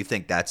bad. You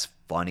think that's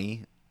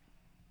funny?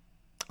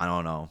 I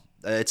don't know.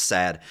 It's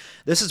sad.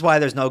 This is why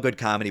there's no good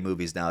comedy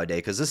movies nowadays,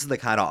 because this is the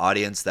kind of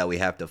audience that we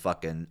have to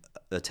fucking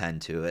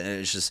attend to, and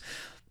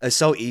it's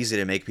so easy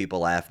to make people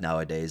laugh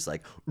nowadays.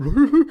 Like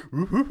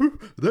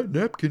that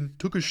napkin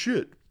took a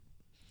shit.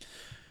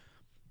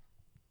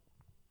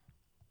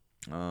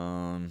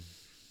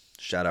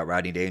 Shout out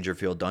Rodney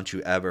Dangerfield. Don't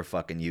you ever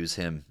fucking use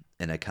him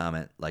in a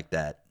comment like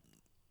that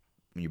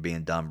when you're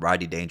being dumb.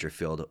 Rodney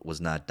Dangerfield was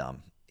not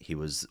dumb. He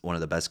was one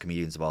of the best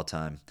comedians of all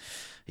time.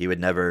 He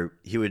would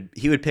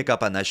pick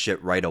up on that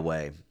shit right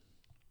away.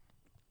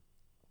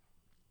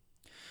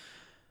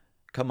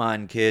 Come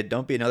on, kid.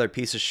 Don't be another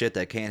piece of shit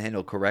that can't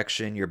handle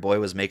correction. Your boy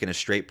was making a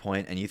straight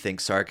point, and you think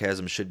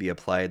sarcasm should be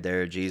applied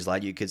there. Geez, a lot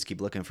of you kids keep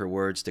looking for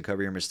words to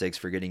cover your mistakes,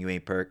 forgetting you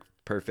ain't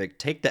perfect.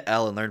 Take the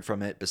L and learn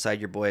from it.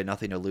 Beside your boy,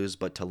 nothing to lose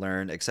but to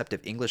learn. Except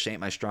if English ain't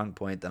my strong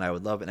point, then I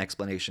would love an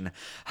explanation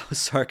how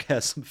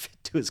sarcasm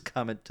fit to his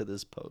comment to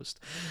this post.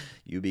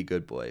 You be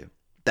good, boy.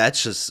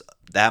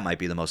 That might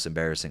be the most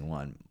embarrassing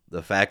one.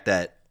 The fact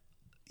that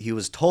he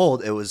was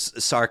told it was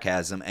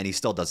sarcasm and he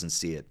still doesn't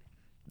see it.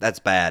 That's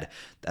bad.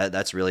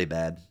 That's really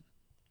bad.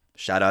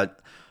 Shout out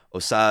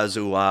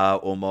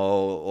Osazuwa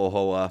Omo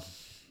Ohoa.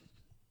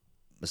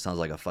 This sounds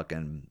like a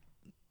fucking,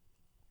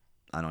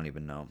 I don't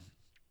even know.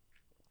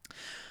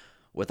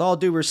 With all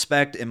due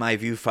respect, in my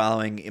view,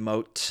 following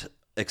emote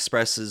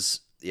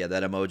expresses, yeah,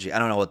 that emoji. I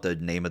don't know what the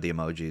name of the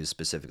emoji is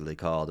specifically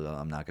called.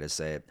 I'm not going to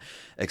say it.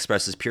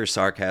 Expresses pure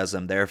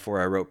sarcasm.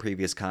 Therefore, I wrote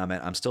previous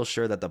comment. I'm still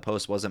sure that the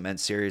post wasn't meant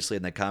seriously,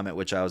 and the comment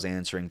which I was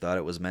answering thought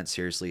it was meant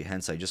seriously.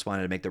 Hence, I just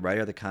wanted to make the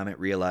writer of the comment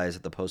realize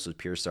that the post was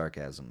pure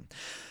sarcasm.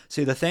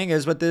 See, the thing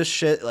is with this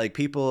shit, like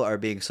people are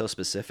being so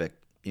specific.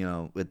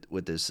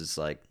 With this, it's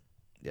like,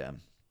 yeah.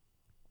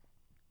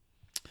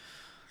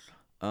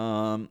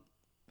 Um,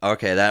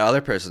 Okay, that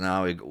other person.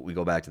 Now we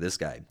go back to this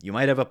guy. You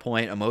might have a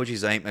point.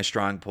 Emojis ain't my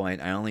strong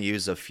point. I only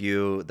use a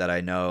few that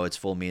I know its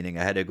full meaning.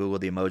 I had to Google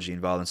the emoji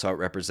involved and saw it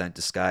represent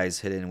disguise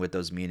hidden with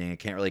those meaning. I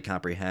can't really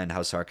comprehend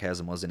how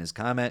sarcasm was in his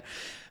comment.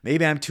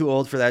 Maybe I'm too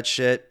old for that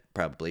shit.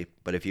 Probably.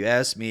 But if you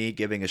ask me,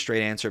 giving a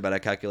straight answer about a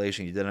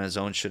calculation you did on his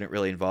own shouldn't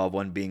really involve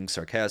one being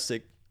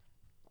sarcastic.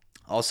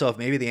 Also, if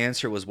maybe the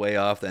answer was way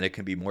off, then it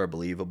can be more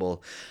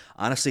believable.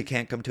 Honestly,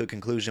 can't come to a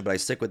conclusion, but I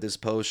stick with this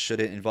post.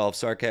 Should it involve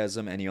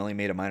sarcasm and you only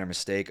made a minor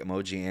mistake?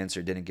 Emoji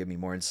answer didn't give me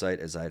more insight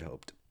as I'd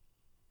hoped.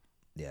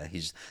 Yeah,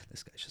 this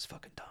guy's just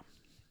fucking dumb.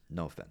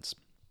 No offense.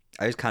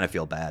 I just kind of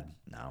feel bad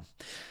now.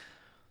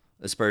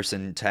 This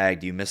person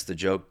tagged, you missed the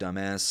joke,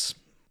 dumbass.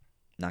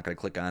 Not going to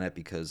click on it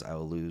because I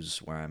will lose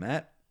where I'm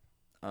at.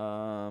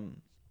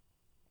 I'm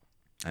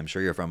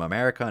sure you're from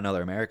America,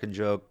 another American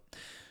joke.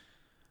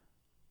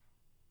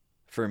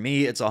 For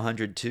me, it's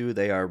 102.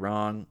 They are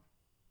wrong.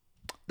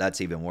 That's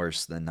even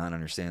worse than not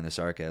understanding the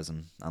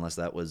sarcasm. Unless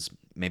that was,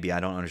 maybe I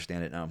don't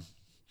understand it now.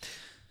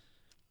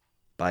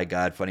 By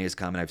God, funniest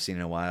comment I've seen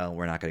in a while.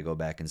 We're not going to go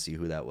back and see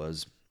who that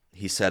was.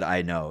 He said,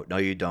 I know. No,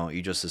 you don't.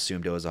 You just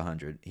assumed it was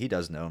 100. He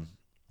does know.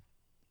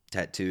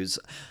 Tattoos.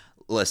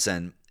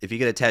 Listen, if you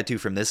get a tattoo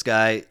from this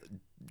guy,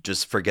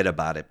 just forget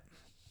about it.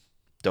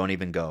 Don't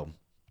even go.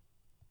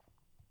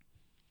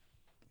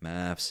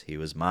 Maths. He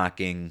was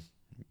mocking.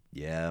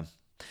 Yeah.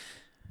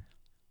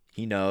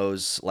 He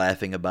knows,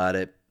 laughing about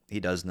it. He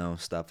does know.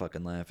 Stop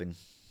fucking laughing.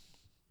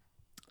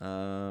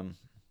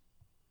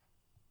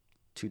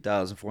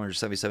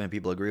 2,477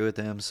 people agree with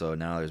him, so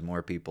now there's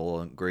more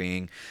people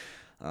agreeing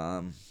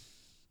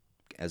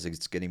as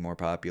it's getting more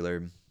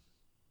popular.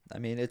 I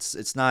mean,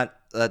 it's not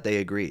that they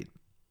agreed.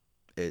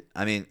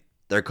 I mean,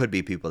 there could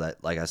be people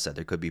that, like I said,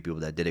 there could be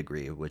people that did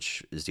agree,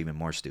 which is even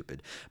more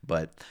stupid.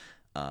 But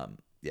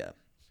yeah,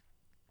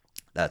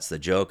 that's the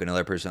joke.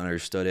 Another person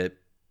understood it.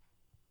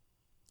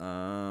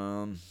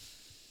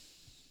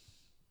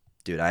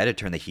 Dude, I had to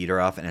turn the heater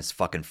off and it's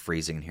fucking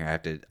freezing in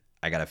here.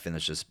 I gotta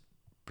finish this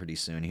pretty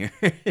soon here.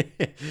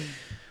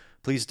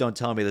 Please don't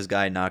tell me this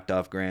guy knocked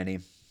off Granny.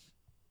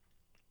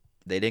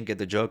 They didn't get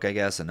the joke, I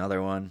guess.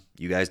 Another one.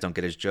 You guys don't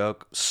get his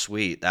joke?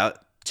 Sweet.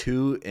 That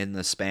two in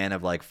the span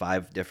of like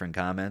 5 different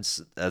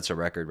comments. That's a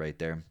record right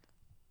there.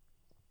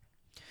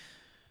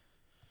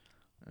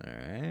 All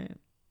right.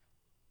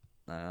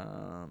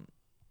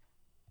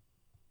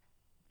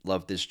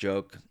 Love this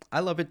joke. I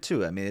love it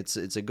too. I mean, it's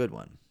a good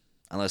one,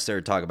 unless they're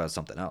talking about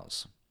something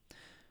else.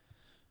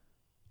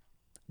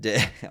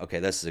 Okay,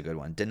 this is a good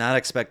one. Did not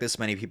expect this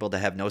many people to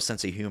have no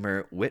sense of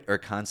humor, wit, or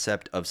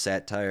concept of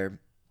satire.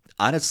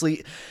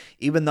 Honestly,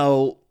 even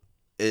though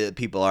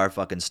people are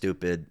fucking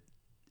stupid,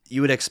 you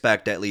would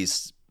expect at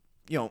least,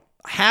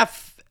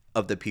 half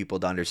of the people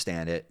to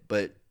understand it.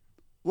 But,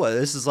 well,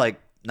 this is like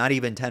not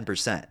even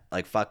 10%.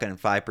 Like fucking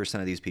 5%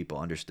 of these people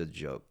understood the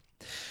joke.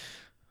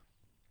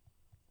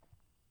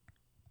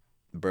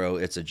 Bro,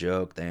 it's a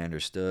joke. They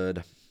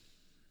understood.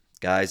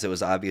 Guys, it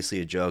was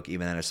obviously a joke,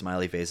 even at a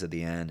smiley face at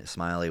the end.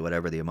 Smiley,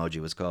 whatever the emoji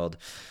was called.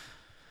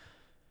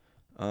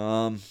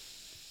 Um.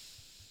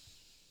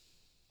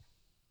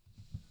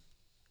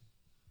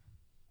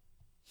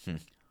 Hmm.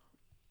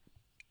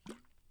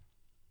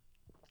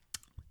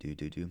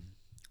 Do.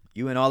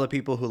 You and all the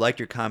people who liked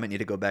your comment need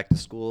to go back to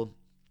school.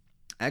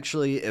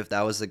 Actually, if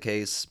that was the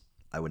case,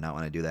 I would not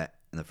want to do that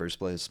in the first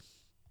place.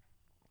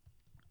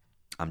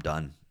 I'm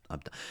done.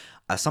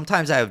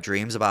 Sometimes I have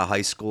dreams about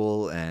high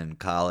school and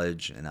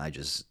college, and I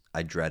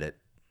dread it.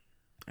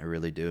 I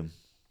really do.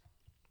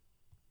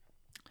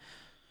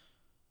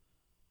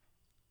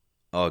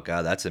 Oh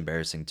god, that's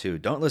embarrassing too.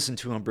 Don't listen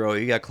to him, bro.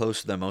 You got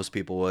closer than most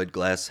people would.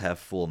 Glass half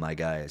full, my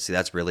guy. See,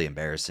 that's really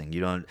embarrassing.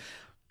 You don't.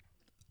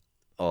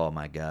 Oh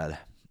my god.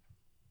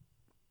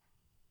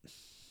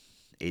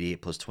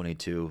 88 plus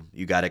 22.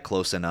 You got it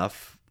close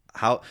enough.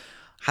 How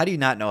do you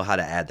not know how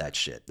to add that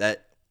shit?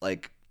 That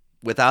like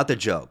without the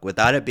joke,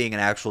 without it being an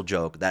actual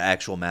joke, that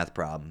actual math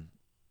problem,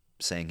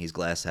 saying he's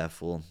glass half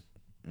full,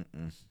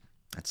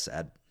 that's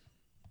sad.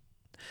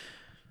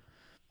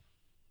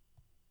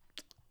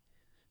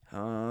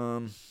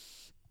 Um,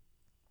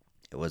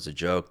 it was a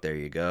joke. There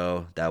you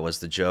go. That was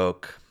the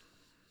joke.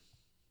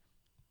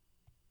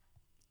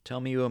 Tell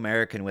me you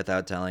American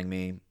without telling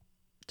me.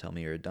 Tell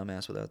me you're a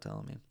dumbass without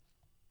telling me.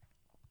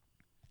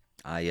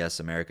 Ah, yes,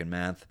 American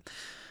math.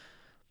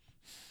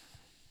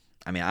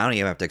 I mean, I don't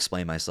even have to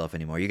explain myself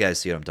anymore. You guys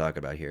see what I'm talking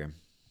about here.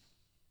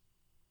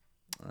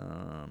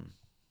 Um,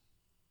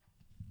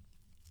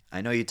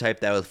 I know you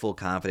typed that with full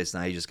confidence.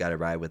 Now you just got to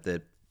ride with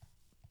it.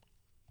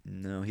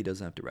 No, he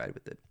doesn't have to ride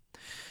with it.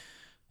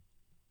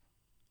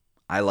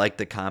 I like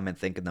the comment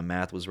thinking the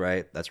math was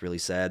right. That's really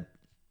sad.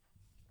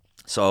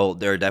 So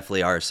there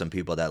definitely are some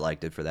people that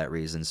liked it for that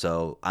reason.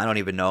 So I don't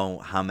even know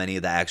how many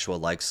of the actual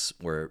likes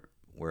were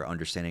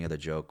understanding of the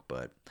joke,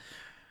 but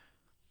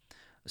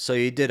so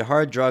you did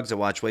hard drugs and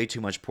watched way too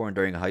much porn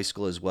during high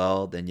school as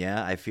well. Then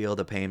yeah, I feel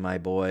the pain, my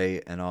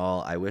boy, and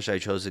all. I wish I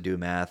chose to do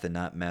math and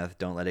not meth.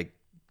 Don't let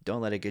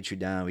it get you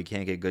down. We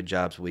can't get good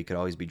jobs, but we could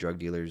always be drug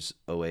dealers.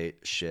 Oh wait,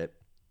 shit.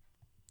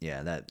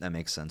 Yeah, that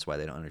makes sense why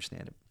they don't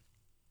understand it.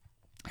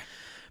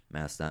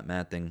 Math's not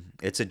mathing.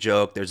 It's a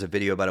joke. There's a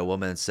video about a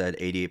woman that said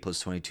 88 plus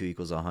 22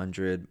 equals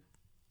 100.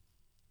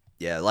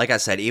 Yeah, like I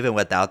said, even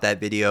without that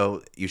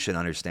video, you should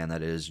understand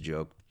that it is a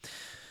joke.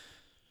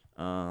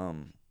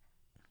 Um,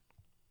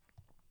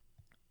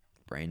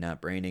 brain not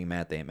braining,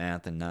 math ain't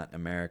math, and not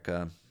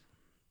America.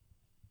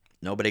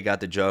 Nobody got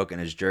the joke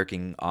and is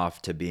jerking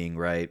off to being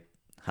right.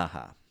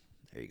 Haha.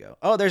 There you go.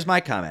 Oh, there's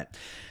my comment.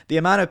 The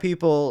amount of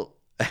people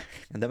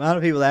and the amount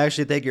of people that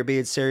actually think you're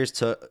being serious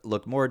to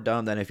look more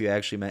dumb than if you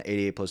actually meant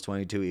 88 plus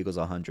 22 equals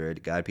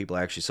 100. God, people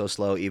are actually so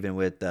slow, even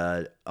with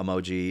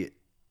emoji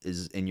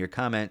is in your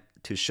comment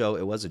to show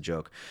it was a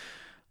joke.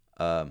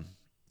 Um,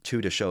 Two,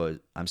 to show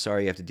it. I'm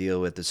sorry you have to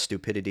deal with the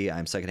stupidity.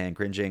 I'm secondhand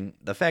cringing.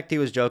 The fact he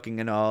was joking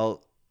and all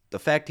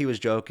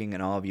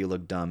of you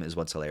look dumb is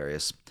what's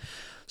hilarious.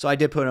 So I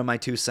did put in my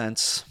 2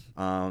 cents.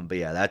 But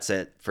yeah, that's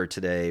it for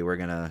today. We're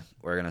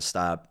gonna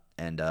stop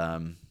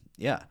and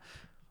yeah.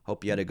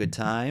 Hope you had a good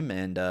time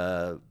and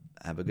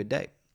have a good day.